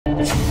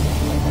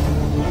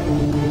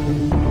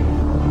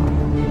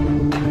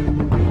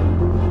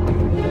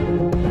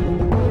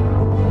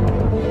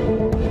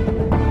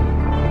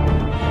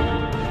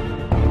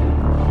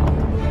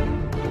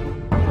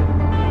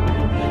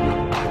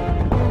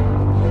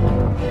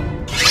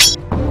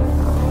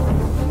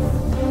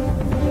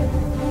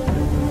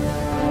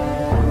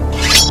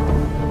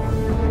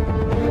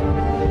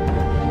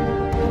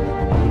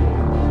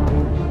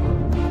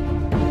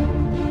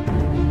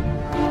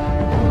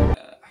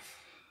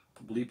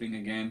Bleeping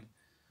again.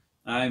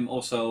 I'm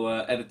also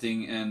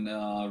editing and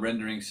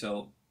rendering,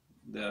 so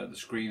the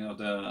screen of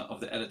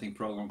the editing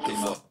program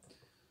came up,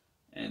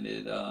 and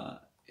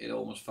it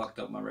almost fucked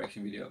up my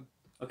reaction video.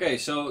 Okay,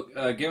 so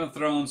Game of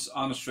Thrones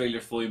Honest Trailer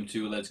Volume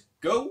 2, let's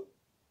go!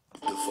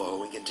 The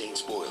following contains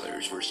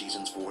spoilers for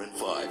seasons 4 and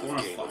 5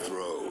 of Game of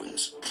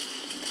Thrones.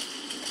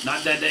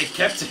 Not that they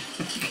kept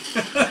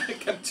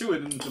kept to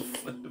it in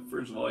the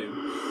first volume.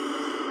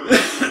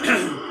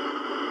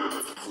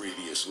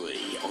 Previously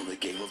on the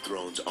Game of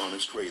Thrones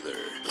Honest Trailer.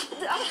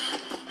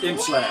 Imp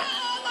Slap.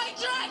 Oh, my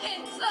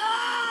dragons!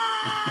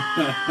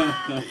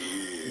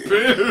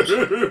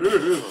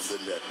 From the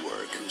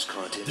network whose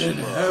content you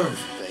love,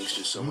 thanks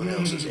to someone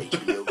else's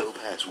HBO Go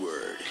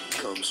password,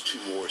 comes 2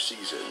 more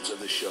seasons of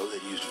the show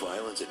that used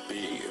violence and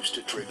abuse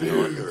to trick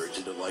non-nerds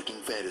into liking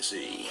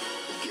fantasy.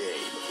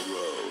 Game of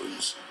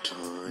Thrones.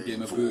 Time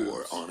Game of for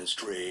Thrones. Honest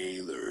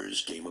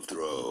Trailers. Game of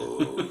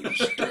Thrones.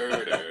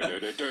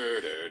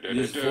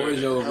 This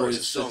voiceover How is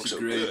is the song such a so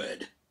great.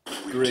 good?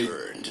 Great-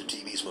 Return to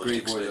TV's most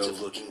great expensive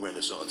voiceover. looking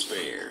Renaissance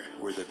fair,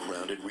 where the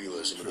grounded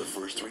realism of the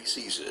first 3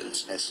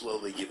 seasons has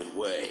slowly given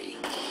way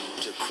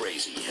to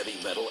crazy heavy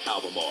metal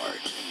album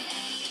art.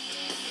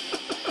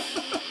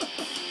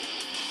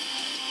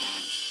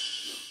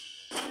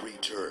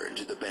 Return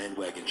to the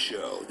bandwagon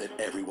show that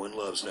everyone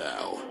loves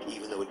now,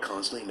 even though it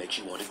constantly makes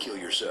you want to kill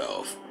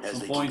yourself, as Some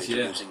they points, keep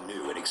yeah. introducing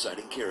new and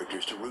exciting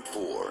characters to root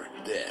for,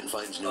 then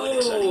finds new and Oh,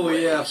 exciting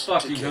ways yeah, to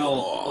fucking kill hell,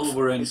 them off.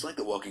 Oberyn. It's like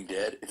The Walking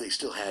Dead if they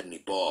still had any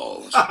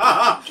balls.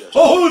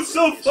 Oh, it's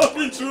so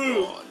fucking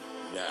true!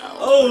 Now,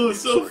 Oh, a new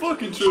so surgeon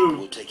fucking true.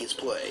 will take his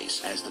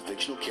place as the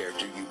fictional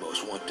character you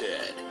most want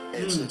dead.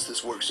 And since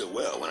this worked so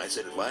well when I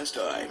said it last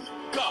time,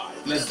 God,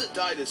 if he Let's doesn't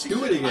die this do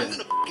season, it again. I'm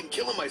gonna fucking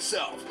kill him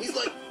myself. He's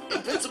like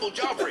Invincible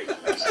Joffrey.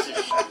 Piece of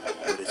shit.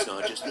 But it's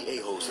not just the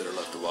a-holes that are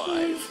left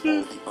alive.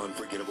 All the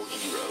unforgettable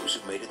heroes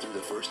who made it through the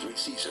first 3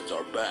 seasons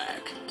are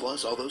back.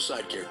 Plus all those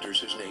side characters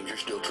whose names you're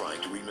still trying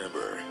to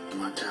remember.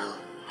 Martell.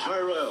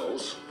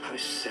 Tyrells.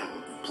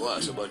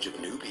 Plus a bunch of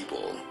new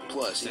people.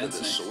 Plus even the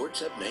Sense names. swords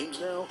have names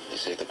now. They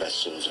say the best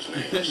swords of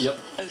names. Yep.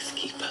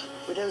 Oathkeeper.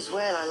 Widow's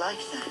Wail, I like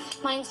that.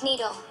 Mine's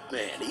Needle.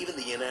 Man, even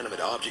the inanimate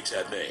objects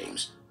have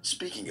names.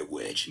 Speaking of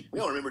which, we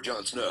all remember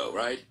Jon Snow,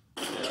 right?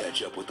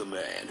 Catch up with the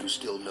man who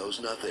still knows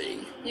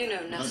nothing. You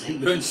know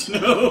nothing. Jon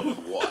Snow.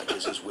 Watch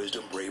as his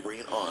wisdom, bravery,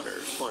 and honor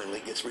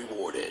finally gets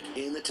rewarded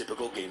in the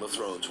typical Game of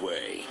Thrones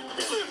way.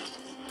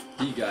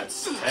 He got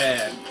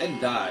stabbed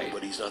and died.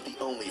 But he's not the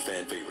only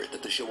fan favorite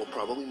that the show will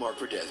probably mark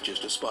for death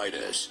just to spite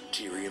us.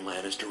 Tyrion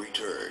Lannister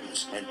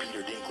returns, and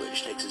Peter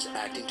Dinklage takes his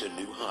acting to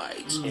new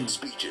heights in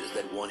speeches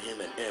that won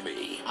him an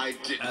Emmy. I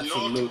did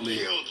Absolutely.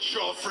 not kill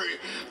Joffrey,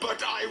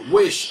 but I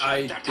Wish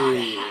I that did.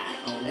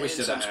 I And wish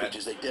that some I had.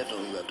 speeches they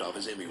definitely left off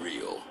his Emmy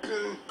reel.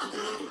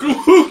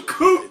 Cook, cook,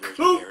 There's cook.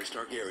 Daenerys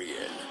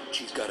Targaryen.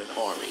 She's got an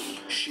army,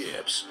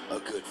 ships, a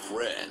good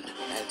friend,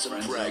 and some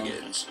Friend zone.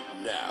 dragons.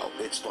 Now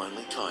it's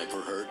finally time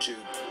for her to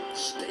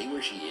stay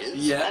where she is.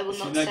 Yeah, I will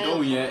she's not not sail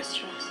going for yet.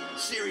 Westeros.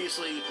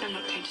 Seriously? I'm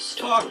not going to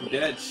stop Fuck the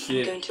wheel. that I'm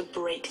shit. going to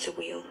break the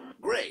wheel.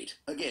 Great.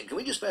 Again, can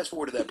we just fast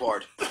forward to that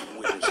part?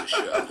 Where's the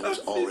show that's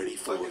already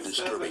full of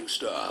disturbing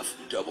stuff?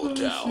 Double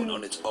down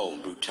on its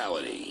own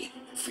brutality.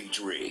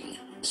 Featuring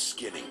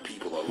skinning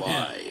people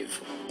alive,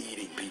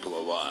 eating people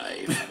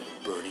alive,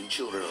 burning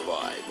children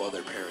alive while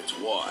their parents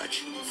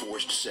watch,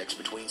 forced sex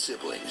between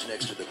siblings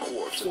next to the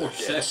corpse of their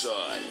Forced dead sex.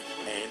 son,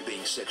 and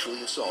being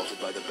sexually assaulted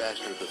by the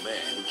bastard of the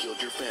man who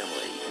killed your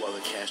family, while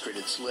the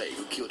castrated slave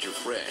who killed your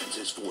friends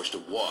is forced to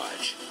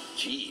watch.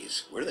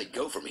 Jeez, where do they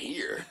go from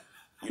here?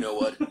 You know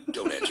what?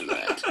 Don't answer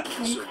that.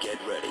 So get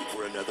ready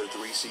for another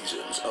 3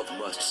 seasons of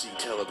must-see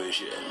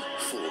television,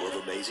 full of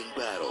amazing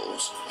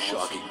battles,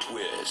 shocking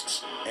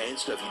twists, and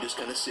stuff you just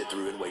kind of sit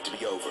through and wait to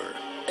be over.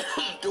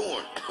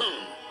 Dorn.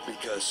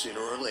 Because sooner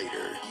or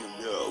later,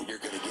 you know you're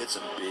gonna get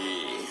some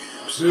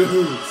boobs.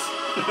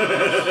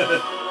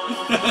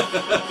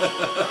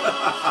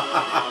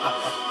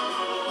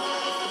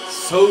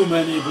 So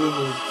many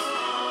boobs.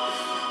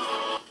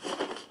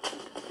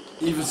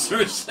 Even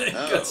Cersei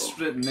got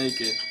stripped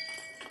naked.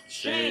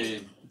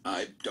 Shame.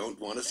 I don't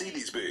want to see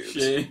these boobs.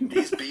 Shame.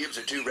 These boobs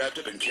are too wrapped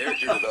up in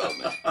character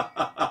development.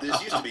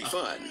 This used to be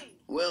fun.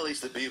 Well, at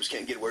least the boobs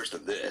can't get worse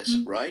than this,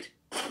 right?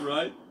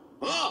 Right?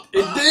 Oh,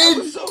 It I did!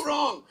 was so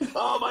wrong.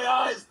 Oh, my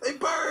eyes, they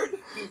burn.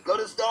 Go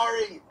to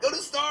starring. Go to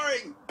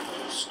starring.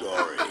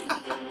 Starring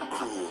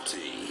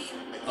cruelty.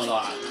 A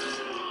lot.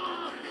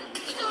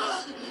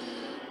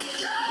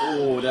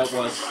 Oh, that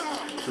was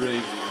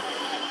crazy.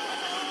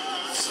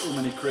 So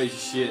many crazy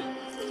shit.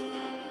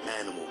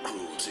 Animal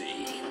cruelty.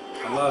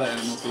 A lot of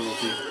animal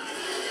cruelty.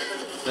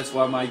 That's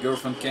why my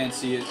girlfriend can't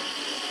see it.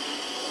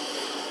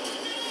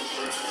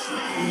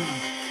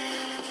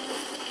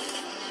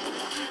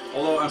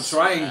 Although I'm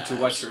trying to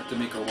watch her, to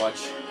make her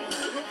watch.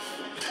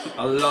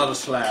 A lot of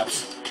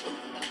slaps.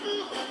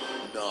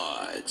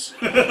 Nods.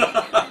 The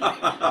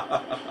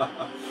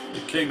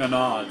king of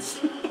nods.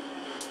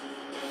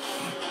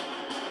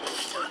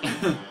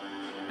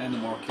 And the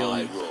more Eye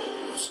killing.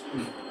 rolls.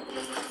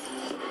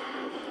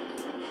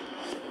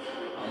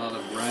 A lot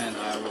of grand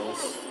eye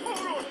rolls.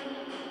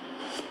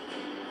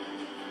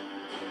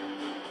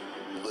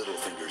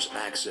 Littlefinger's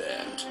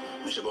accent.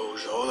 I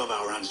suppose all of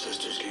our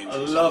ancestors came I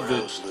from love somewhere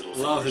it. else.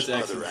 Love his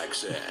Other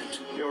accent. accent.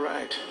 You're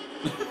right.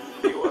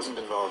 He wasn't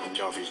involved in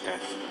Joffrey's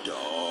death. Dog.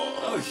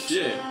 Oh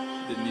shit.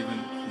 Didn't even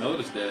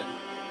notice that.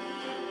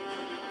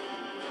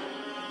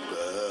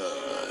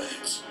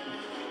 But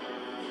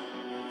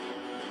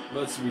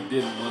But we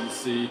didn't want to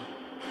see.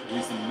 At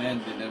least the men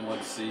didn't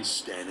want to see.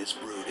 Stannis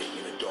brooding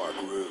in a dark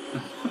room.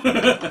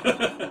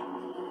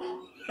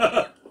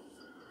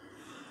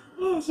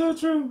 Oh, so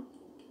true.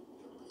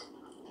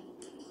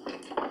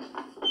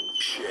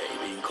 Shay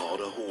being called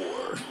a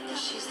whore.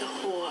 She's the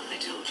whore I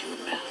told you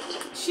about.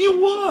 She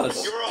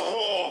was. You're a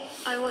whore.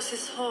 I was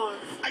his whore.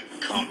 I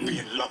can't be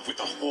in love with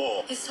a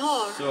whore. His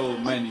whore. So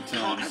many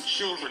Can't have times.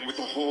 children with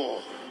a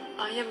whore.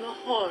 I am a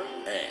whore.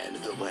 And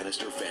the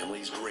Lannister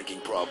family's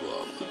drinking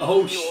problem.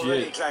 Oh You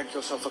already shit. dragged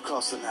yourself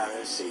across the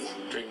narrow sea.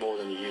 Drink more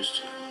than you used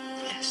to.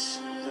 Yes.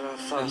 There are At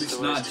faster least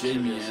ways not to kill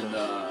Jamie yourself.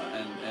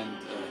 and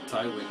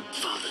Tywin.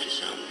 Father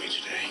disowned me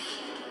today.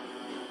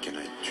 Can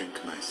I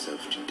drink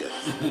myself to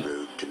death on the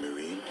road to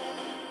Marine?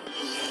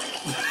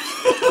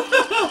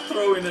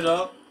 Throwing it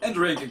up and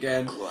drink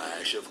again.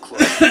 Clash of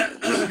Clans.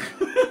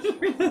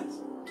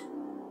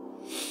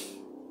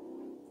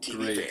 TV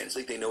Great. fans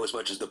think they know as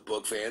much as the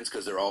book fans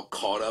because they're all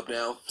caught up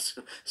now.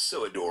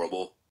 So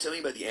adorable. Tell me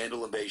about the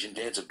Andal Invasion,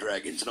 Dance of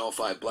Dragons, and all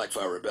 5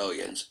 Blackfire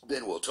Rebellions.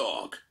 Then we'll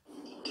talk.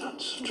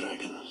 Dance of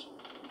Dragons.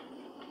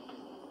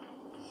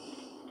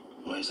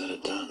 Why is that a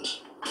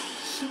dance?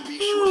 Be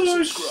sure to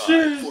Oh, subscribe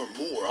shit. for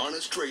more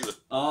honest trailer.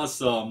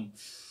 Awesome.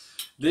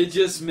 They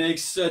just make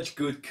such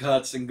good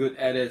cuts and good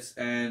edits,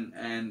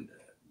 and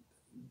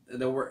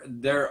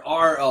there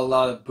are a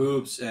lot of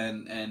boobs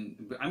and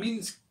I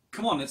mean,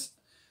 come on, it's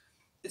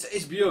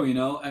HBO, you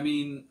know. I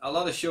mean, a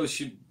lot of shows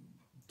should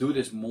do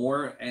this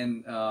more,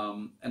 and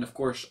of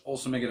course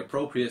also make it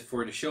appropriate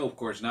for the show. Of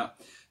course, not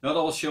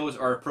all shows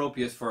are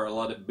appropriate for a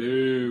lot of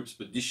boobs,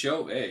 but this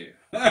show, hey,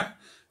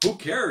 who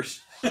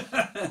cares?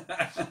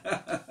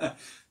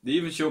 They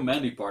even show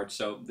manly parts,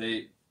 so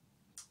they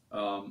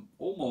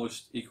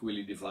almost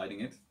equally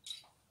dividing it.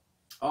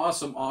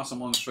 Awesome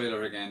on the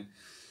trailer again.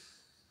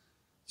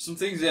 Some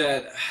things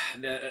that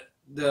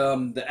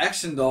the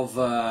accent of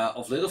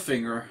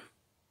Littlefinger,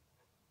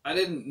 I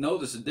didn't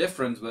notice a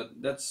difference, but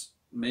that's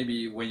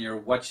maybe when you're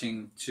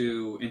watching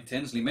too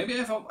intensely. Maybe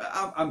if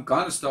I'm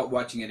gonna start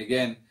watching it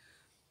again.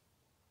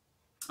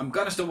 I'm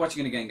gonna start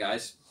watching it again,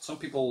 guys. Some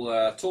people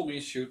told me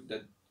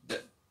that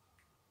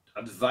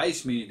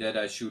advised me that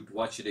I should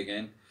watch it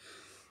again,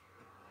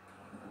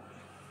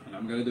 and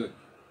I'm gonna do it.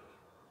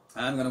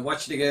 I'm gonna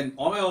watch it again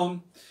on my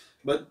own.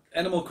 But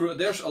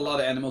there's a lot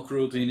of animal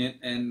cruelty in it,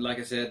 and like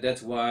I said,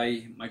 that's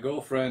why my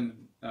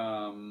girlfriend,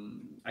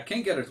 I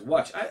can't get her to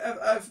watch.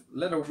 I've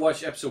let her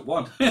watch episode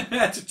 1. I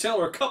had to tell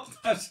her a couple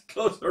times to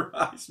close her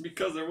eyes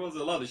because there was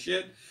a lot of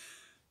shit.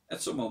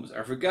 At some moments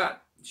I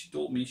forgot. She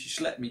told me, she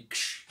slapped me,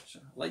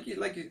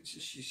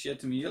 she said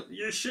to me,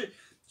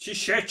 she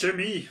said to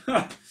me.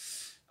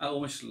 I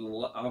almost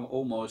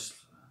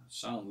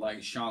sound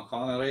like Sean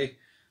Connery.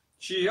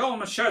 She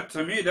almost said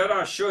to me that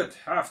I should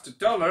have to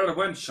tell her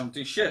when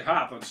something shit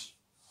happens.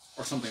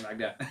 Or something like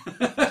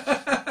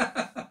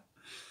that.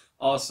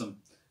 Awesome.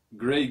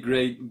 Great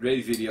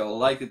video. I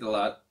liked it a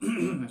lot.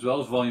 As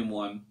well as volume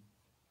 1.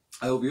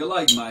 I hope you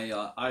like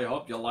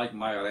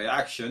my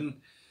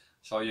reaction.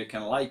 So you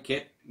can like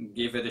it,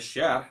 give it a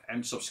share,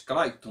 and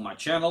subscribe to my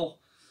channel.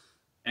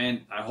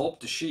 And I hope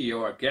to see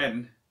you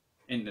again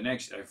in the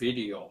next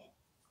video.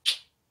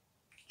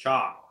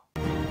 Ciao.